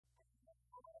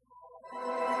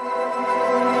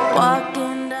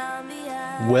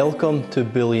Welcome to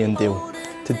Bulliondale.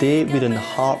 Today we're in the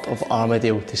heart of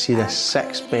Armadale to see this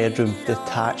 6-bedroom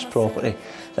detached property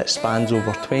that spans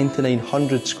over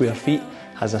 2,900 square feet,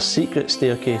 has a secret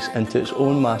staircase into its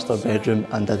own master bedroom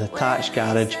and a detached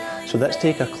garage. So let's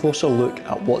take a closer look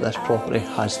at what this property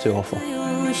has to offer.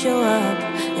 Show up,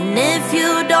 and if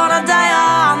you don't, I'll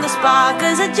die on the spot,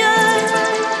 'cause I just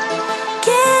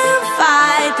can't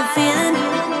fight the feeling.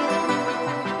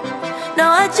 No,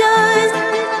 I just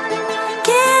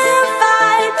can't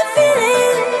fight the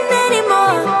feeling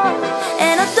anymore.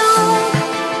 And I don't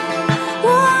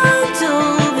want to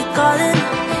be calling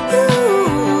you,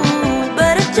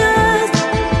 but I just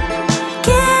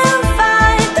can't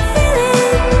fight the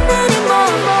feeling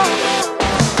anymore.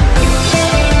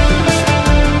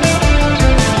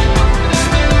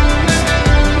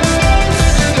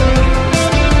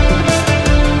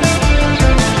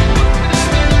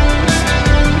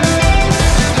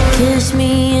 Kiss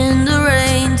me in the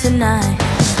rain tonight.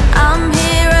 I'm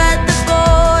here at the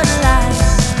borderline,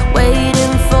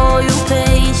 waiting for you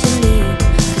patiently,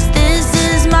 'cause this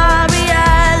is my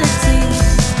reality.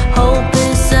 Hope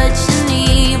is such an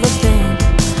evil thing,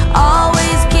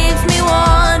 always keeps me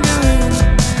wondering.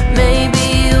 Maybe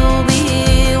you'll be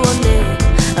here one day,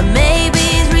 or maybe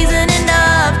it's reason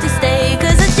enough to stay,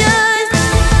 'cause I just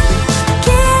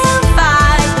can't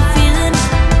fight the feeling.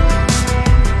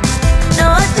 No,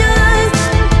 I just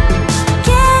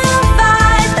can't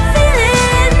fight the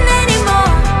feeling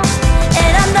anymore.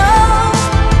 And I know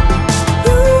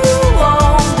you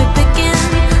won't be picking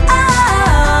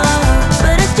up,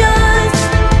 but I just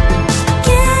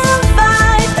can't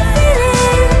fight the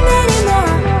feeling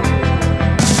anymore.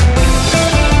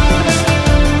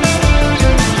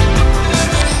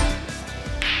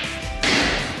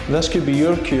 This could be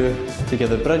your cue to give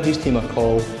the Bridges team a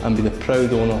call and be the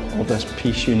proud owner of this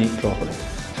piece unique property.